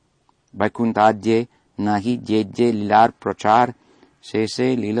 vaikuntyadi, vaikuntadye nahi jeje lilar prachar,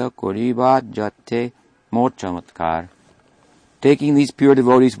 sese lila koriba jate more chamatkar. Taking these pure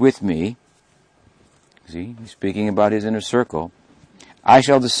devotees with me, see, he's speaking about his inner circle, I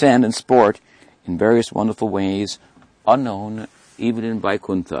shall descend and sport in various wonderful ways, unknown even in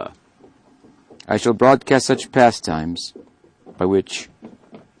Vaikuntha. I shall broadcast such pastimes by which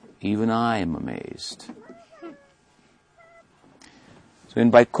even I am amazed. So in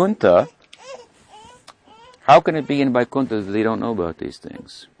Vaikuntha, how can it be in Vaikuntha that they don't know about these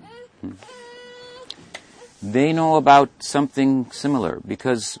things? They know about something similar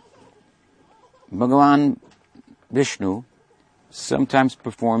because Bhagavan Vishnu sometimes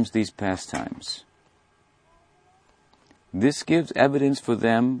performs these pastimes. This gives evidence for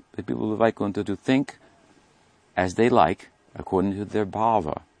them, the people of Vaikuntha, to think as they like, according to their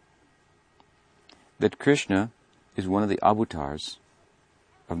bhava, that Krishna is one of the avatars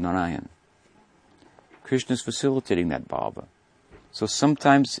of Narayan. Krishna is facilitating that bhava. So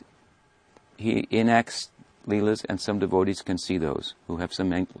sometimes he enacts leelas and some devotees can see those who have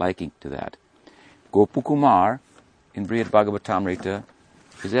some liking to that. Gopakumar in Brihad Bhagavatamrita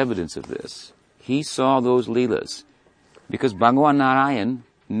is evidence of this. He saw those leelas because Bhagavan Narayan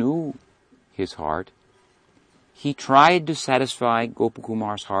knew his heart. He tried to satisfy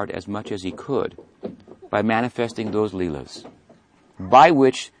Gopakumar's heart as much as he could by manifesting those leelas, by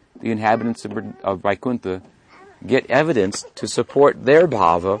which the inhabitants of Vaikuntha get evidence to support their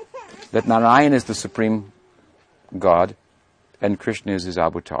bhava that Narayan is the supreme God and Krishna is his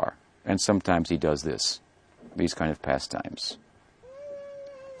avatar. And sometimes he does these kind of pastimes.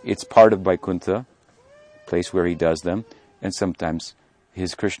 It's part of Vaikuntha, place where he does them, and sometimes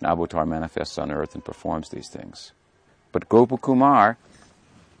his Krishna avatar manifests on earth and performs these things. But Gopakumar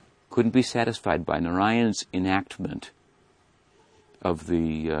couldn't be satisfied by Narayan's enactment of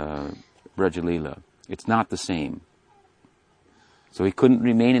the Braja-lila. It's not the same. So he couldn't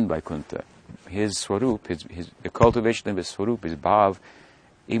remain in Vaikuntha. His swarup, the cultivation of his swarup, his bhav,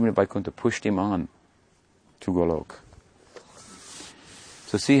 even in Vaikuntha, pushed him on to Golok.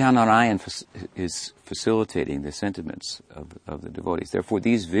 So see how Narayan is facilitating the sentiments of the devotees. Therefore,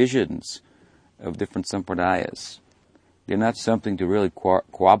 these visions of different sampradayas, they're not something to really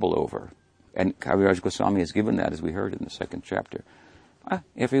quabble over. And Kaviraj Goswami has given that, as we heard in the second chapter.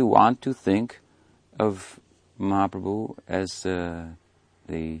 If you want to think of Mahaprabhu as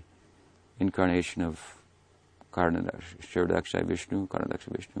the incarnation of Karnadaksha Vishnu,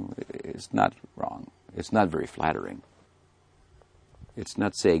 it's not wrong. It's not very flattering. It's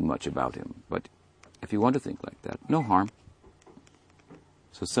not saying much about him. But if you want to think like that, no harm.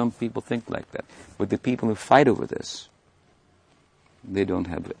 So some people think like that. But the people who fight over this, they don't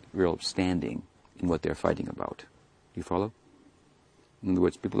have real standing in what they're fighting about. Do you follow? In other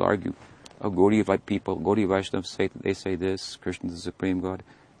words, people argue, Gaudiya Vaishnavas they say this, Krishna is the supreme God.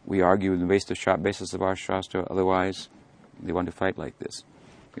 We argue on the basis of our Shastra, otherwise they want to fight like this.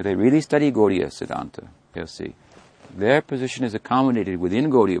 If they really study Gaudiya Siddhanta, they'll see. Their position is accommodated within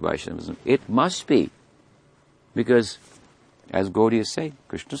Gaudiya Vaishnavism. It must be. Because, as Gaudiyas say,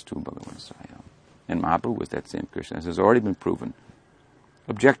 Krishna's tu Bhagavan Swayam. And Mahaprabhu was that same Krishna, as has already been proven.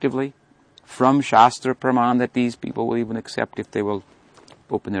 Objectively, from Shastra Praman, that these people will even accept if they will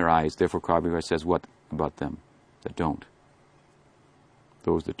open their eyes. Therefore, Kaviraj says what about them that don't?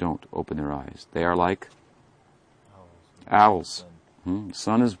 Those that don't open their eyes. They are like owls. The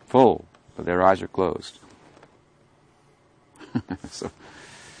sun is full, but their eyes are closed.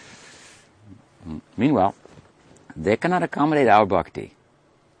 Meanwhile, they cannot accommodate our bhakti.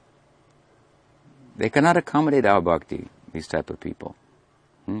 They cannot accommodate our bhakti, these type of people.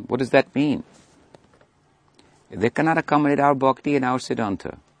 What does that mean? They cannot accommodate our bhakti and our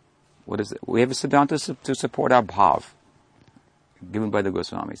siddhanta. What is it? We have a siddhanta to support our bhav, given by the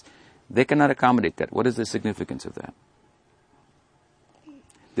Goswamis. They cannot accommodate that. What is the significance of that?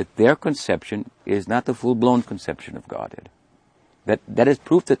 That their conception is not the full-blown conception of Godhead. That is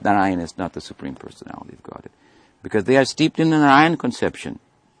proof that Narayan is not the Supreme Personality of Godhead. Because they are steeped in the Narayan conception.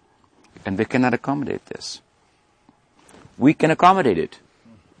 And they cannot accommodate this. We can accommodate it.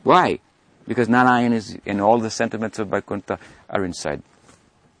 Why? Because Narayan is, and all the sentiments of Vaikuntha are inside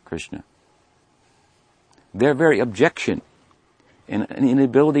Krishna. Their very objection and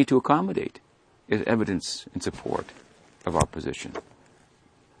inability to accommodate is evidence in support of our position.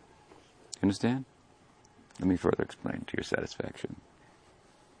 You understand? Let me further explain to your satisfaction.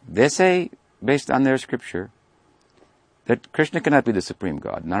 They say, based on their scripture, that Krishna cannot be the supreme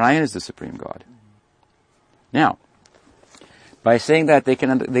God. Narayan is the supreme God. Now, by saying that, they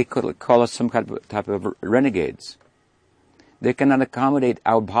could call us some type of renegades. They cannot accommodate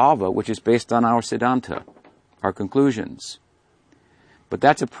our bhava, which is based on our siddhanta, our conclusions. But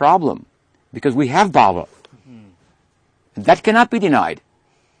that's a problem, because we have bhava. And that cannot be denied.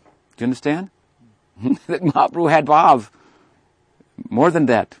 Do you understand? That Mahaprabhu had bhav. More than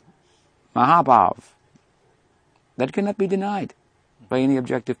that. Mahabhav. That cannot be denied by any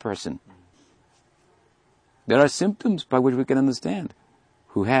objective person. There are symptoms by which we can understand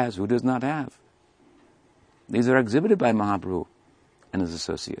who has, who does not have. These are exhibited by Mahaprabhu and his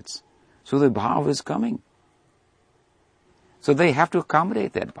associates. So the bhav is coming. So they have to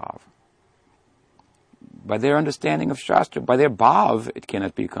accommodate that bhav. By their understanding of Shastra, by their bhav, it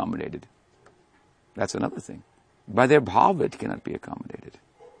cannot be accommodated. That's another thing. By their bhava, it cannot be accommodated.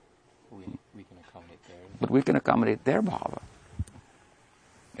 We can accommodate theirs. But we can accommodate their bhava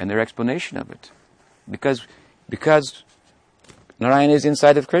and their explanation of it. Because Narayan is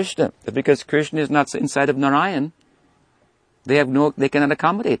inside of Krishna. Because Krishna is not inside of Narayan, they cannot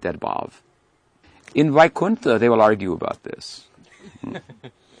accommodate that bhav. In Vaikuntha, they will argue about this.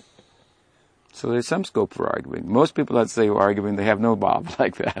 So there's some scope for arguing. Most people that say are arguing, they have no bhav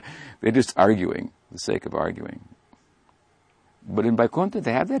like that. They're just arguing for the sake of arguing. But in Vaikuntha,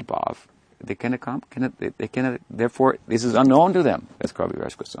 they have that bhav. They cannot, therefore, this is unknown to them, as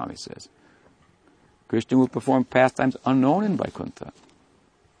Kaviraj Goswami says. Krishna will perform pastimes unknown in Vaikuntha.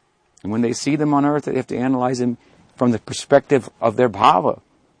 And when they see them on earth, they have to analyze them from the perspective of their bhava.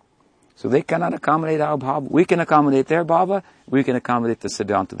 So they cannot accommodate our bhava. We can accommodate their bhava. We can accommodate the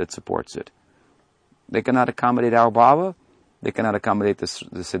siddhanta that supports it. They cannot accommodate our bhava. They cannot accommodate the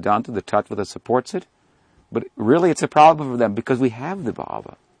siddhanta, the tattva that supports it. But really it's a problem for them because we have the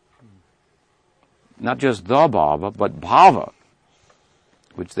bhava. Not just the bhava, but bhava,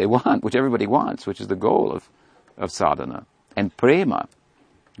 which they want, which everybody wants, which is the goal of sadhana. And prema,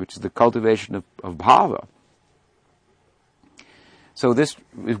 which is the cultivation of bhava. So this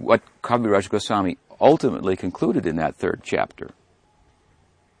is what Kaviraj Goswami ultimately concluded in that third chapter.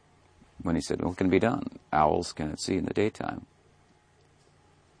 When he said, what can be done? Owls cannot see in the daytime.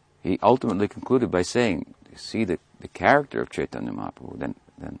 He ultimately concluded by saying, you see the character of Chaitanya Mahaprabhu,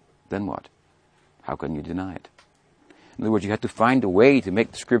 then what? How can you deny it? In other words, you have to find a way to make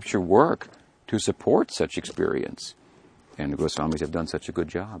the scripture work to support such experience. And the Goswamis have done such a good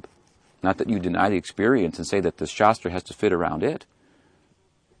job. Not that you deny the experience and say that the Shastra has to fit around it.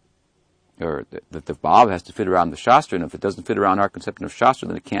 Or that the bhava has to fit around the Shastra, and if it doesn't fit around our conception of Shastra,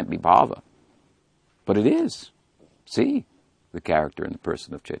 then it can't be bhava. But it is. See the character and the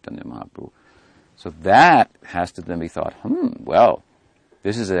person of Chaitanya Mahaprabhu. So that has to then be thought, well,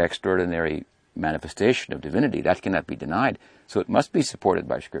 this is an extraordinary manifestation of divinity. That cannot be denied. So it must be supported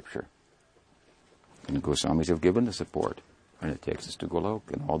by Scripture. And the Goswamis have given the support. And it takes us to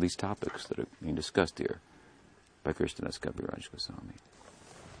Golok and all these topics that are being discussed here by Krishnadas Kaviraj Goswami.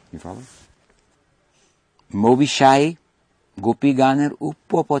 You follow? Movishai gopi ganer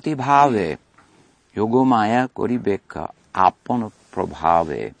uppopati bhave yoga maya kori bekha apana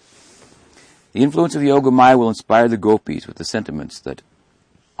prabhave. The influence of Yoga Maya will inspire the gopis with the sentiments that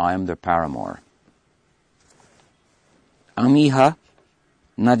I am their paramour. Amiha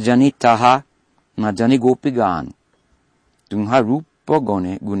na janitaha na jani gopigan tunha rupa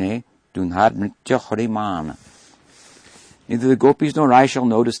gune tunha nritya hariman. Neither the gopis nor I shall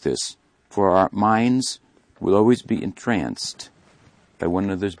notice this, for our minds will always be entranced by one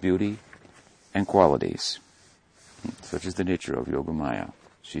another's beauty and qualities. Such is the nature of Yoga Maya.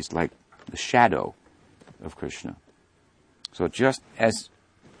 She's like the shadow of Krishna. So just as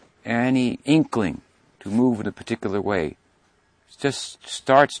any inkling to move in a particular way just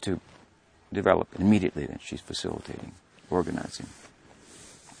starts to develop, immediately then she's facilitating, organizing.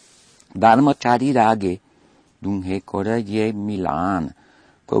 Dharmachari rage dunghe kora ye milan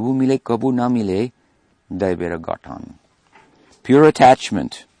kabu mile kabu na mile daivera gatan. Pure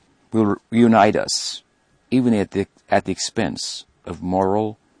attachment will unite us, even at the expense of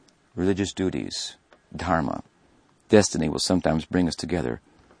moral, religious duties, dharma. Destiny will sometimes bring us together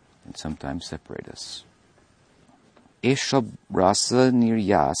and sometimes separate us. Esha rasa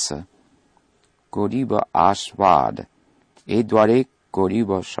niryasa koriba aswad edware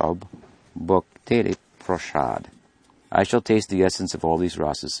koriba shab bhaktere prasad. I shall taste the essence of all these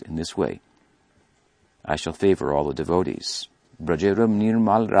rasas in this way. I shall favor all the devotees. Brajeram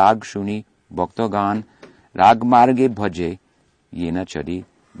nirmal rag shuni bhaktagan rag marge bhaje yena chari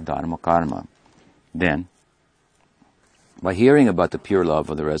dharma karma. Then, by hearing about the pure love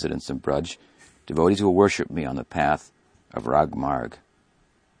of the residents of Braj, devotees will worship me on the path of Rag Marg,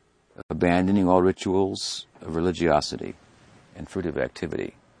 abandoning all rituals of religiosity and fruitive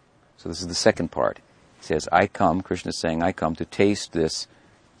activity. So this is the second part. He says, I come, Krishna is saying, I come to taste this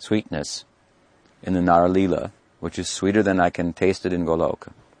sweetness in the Adi-lila, which is sweeter than I can taste it in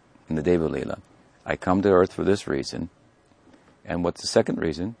Goloka, in the Deva-lila. I come to earth for this reason. And what's the second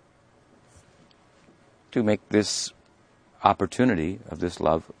reason? To make this opportunity of this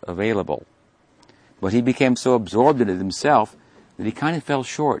love available. But he became so absorbed in it himself that he kind of fell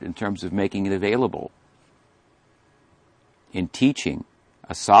short in terms of making it available, in teaching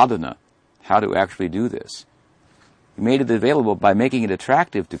a sadhana how to actually do this. He made it available by making it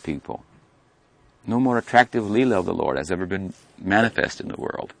attractive to people. No more attractive lila of the Lord has ever been manifest in the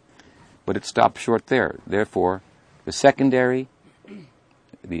world. But it stopped short there. Therefore, the secondary,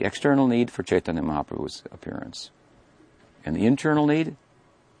 the external need for Chaitanya Mahaprabhu's appearance, and the internal need,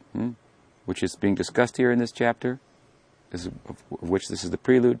 which is being discussed here in this chapter, of which this is the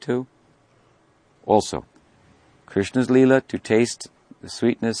prelude to, also, Krishna's lila, to taste the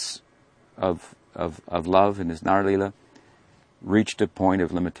sweetness of love in his Nar-lila, reached a point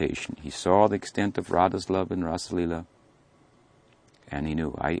of limitation. He saw the extent of Radha's love in Rasa-lila, and he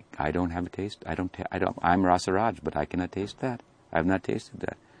knew, I don't have a taste. I'm Rasa-raj, but I cannot taste that. I have not tasted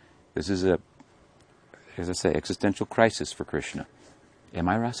that. This is as I say, existential crisis for Krishna. Am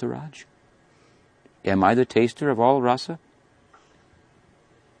I Rasa-raj? Am I the taster of all rasa?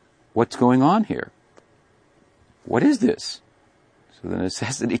 What's going on here? What is this? So the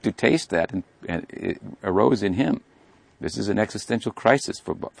necessity to taste that and it arose in him. This is an existential crisis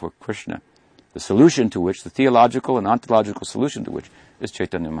for Krishna. The solution to which, the theological and ontological solution to which, is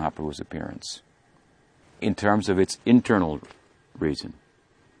Chaitanya Mahaprabhu's appearance. In terms of its internal reason,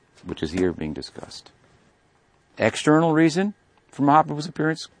 which is here being discussed. External reason for Mahaprabhu's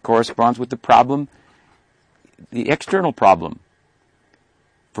appearance corresponds with the problem, the external problem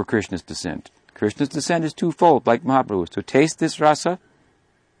for Krishna's descent. Krishna's descent is twofold, like Mahaprabhu's: to taste this rasa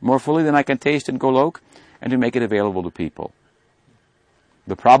more fully than I can taste in Golok, and to make it available to people.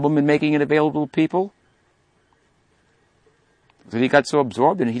 The problem in making it available to people is that he got so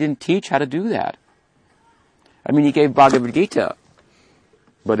absorbed in it, he didn't teach how to do that. I mean, he gave Bhagavad Gita,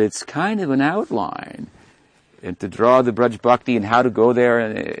 but it's kind of an outline. And to draw the Braj Bhakti and how to go there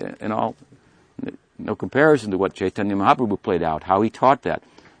and all, no comparison to what Chaitanya Mahaprabhu played out, how he taught that.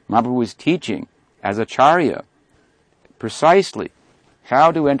 Mahaprabhu was teaching as acharya precisely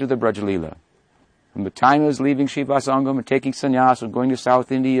how to enter the Braj Lila. From the time he was leaving Srivasangam and taking sannyas and going to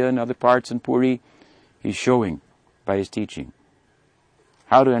South India and other parts in Puri, he's showing by his teaching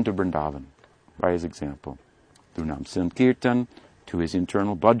how to enter Vrindavan by his example. Through Nam Sankirtan, to his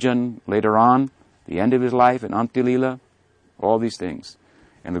internal bhajan later on, the end of his life, and Adi-lila, all these things.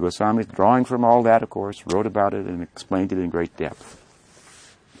 And the Goswamis, drawing from all that, of course, wrote about it and explained it in great depth.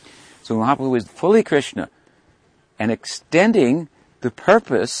 So Mahaprabhu is fully Krishna, and extending the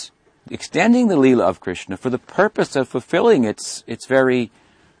Leela of Krishna for the purpose of fulfilling its very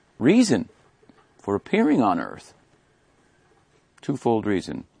reason for appearing on earth. Twofold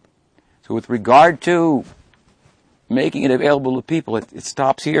reason. So with regard to making it available to people, it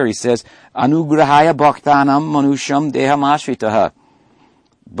stops here. He says, Anugrahaya bhaktanam manusham deham ashritaha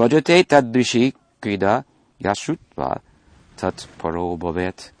bhajate tadrishi krida yashrutva tat paro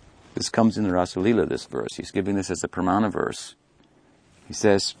bhavet. This comes in the Rasa-lila, this verse. He's giving this as a pramana verse. He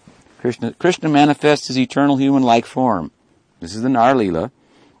says, Krishna manifests his eternal human-like form. This is the Nar-lila,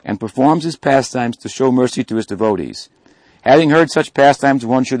 and performs his pastimes to show mercy to his devotees. Having heard such pastimes,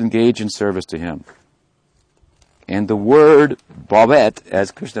 one should engage in service to him. And the word bhavet,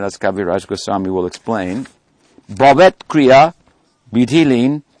 as Krishnadas Kaviraj Goswami will explain, bhavet kriya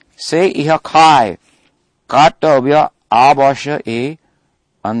vidhilin se iha khai kartavya avasha e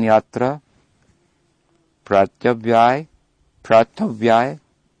anyatra pratyavyay.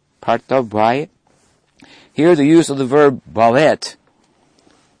 Here the use of the verb bhavet,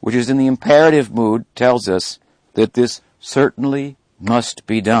 which is in the imperative mood, tells us that this certainly must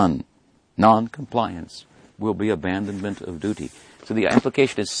be done. Non-compliance will be abandonment of duty. So the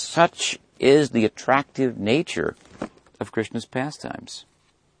implication is, such is the attractive nature of Krishna's pastimes.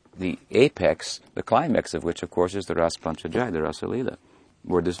 The apex, the climax of which, of course, is the Ras Panchajaya, the Rasa-lila,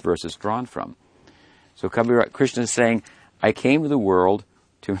 where this verse is drawn from. So Krishna is saying, I came to the world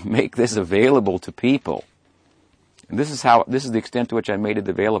to make this available to people. And this is the extent to which I made it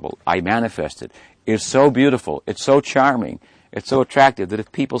available. I manifest it. It's so beautiful. It's so charming. It's so attractive that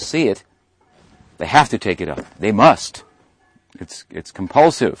if people see it, they have to take it up. They must. It's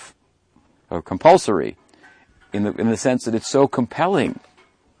compulsive or compulsory in the sense that it's so compelling.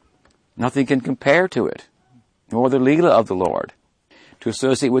 Nothing can compare to it, nor the Leela of the Lord. To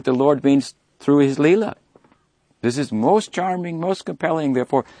associate with the Lord means through His Leela. This is most charming, most compelling,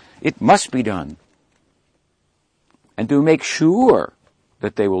 therefore it must be done. And to make sure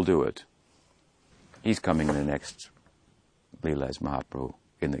that they will do it, He's coming in the next Leela as Mahaprabhu,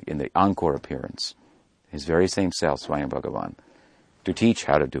 in the encore appearance. His very same self, Swayam Bhagavan, to teach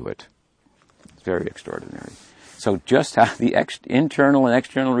how to do it. It's very extraordinary. So just how the internal and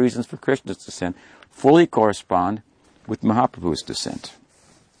external reasons for Krishna's descent fully correspond with Mahaprabhu's descent.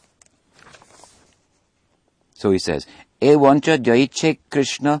 So he says, Evancha jaiche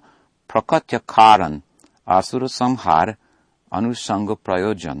Krishna prakatya karan asura samhar anusanga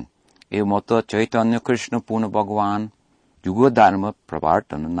prayojan evamata Caitanya Krishna Puna Bhagavan yuga dharma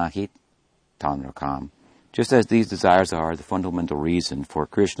pravartana nahi tanrakam. Just as these desires are the fundamental reason for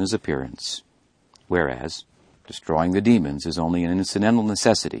Krishna's appearance, whereas destroying the demons is only an incidental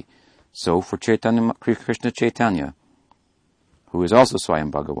necessity, so for Krishna Chaitanya, who is also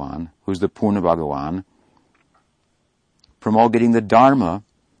Swayam Bhagavan, who is the Purna Bhagavan, promulgating the Dharma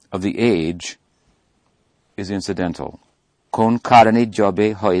of the age is incidental. Kon karane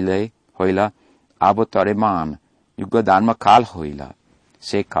jabe hoila avatare man yuga dharma kal hoila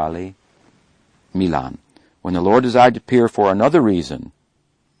se kale milan. When the Lord desired to appear for another reason,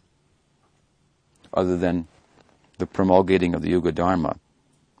 other than the promulgating of the Yuga Dharma,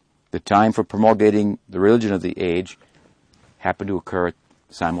 the time for promulgating the religion of the age happened to occur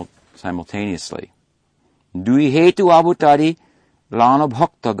simultaneously. Dui hetu abutari lana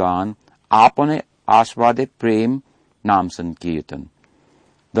bhaktagan apane asvade prem nam sankirtan.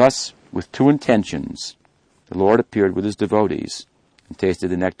 Thus, with two intentions, the Lord appeared with His devotees and tasted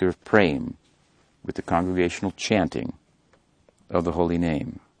the nectar of prem with the congregational chanting of the holy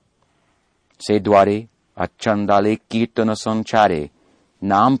name. Sedware achandale kirtana sanchare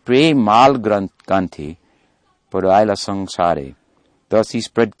nam prem mal ganti paraila sangsare. Thus he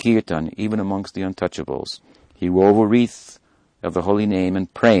spread kirtan even amongst the untouchables. He wove a wreath of the holy name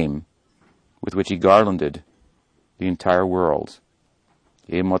and prem with which he garlanded the entire world.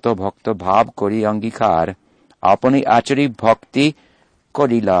 E mata bhakta bhav kori angikar apani achari bhakti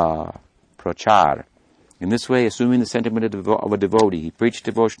korila prachar. In this way, assuming the sentiment of a devotee, he preached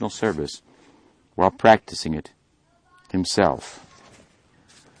devotional service while practicing it himself.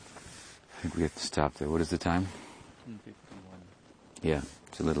 I think we have to stop there. What is the time? 51. Yeah,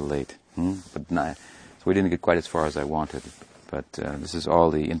 it's a little late. But not, so we didn't get quite as far as I wanted. But this is all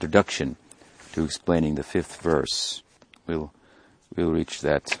the introduction to explaining the 5th verse. We'll reach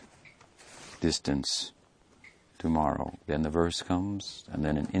that distance tomorrow. Then the verse comes, and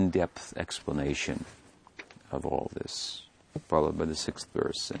then an in-depth explanation of all this, followed by the 6th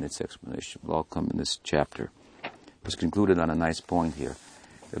verse and its explanation. Will all come in this chapter. It was concluded on a nice point here.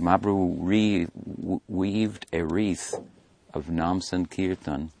 That Mahaprabhu weaved a wreath of Nam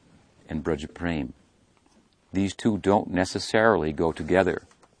Sankirtan and Braja Prem. These two don't necessarily go together.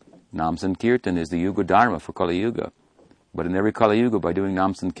 Nam Sankirtan is the Yuga Dharma for Kali Yuga. But in every Kali Yuga, by doing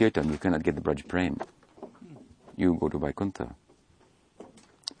Nam Sankirtan, you cannot get the Braja Prem. You go to Vaikuntha.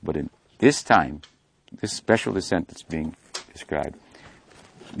 But in this time, this special descent that's being described,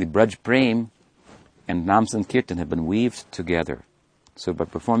 the Braja Prem and Nam Sankirtan have been weaved together. So by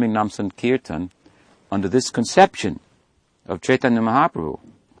performing Nam Sankirtan under this conception of Chaitanya Mahaprabhu,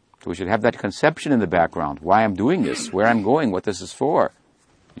 so we should have that conception in the background, why I'm doing this, where I'm going, what this is for.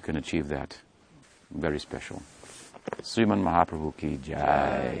 You can achieve that. Very special. Sriman Mahaprabhu ki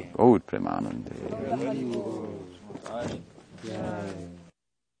jai. Gaur Premanande. Jai.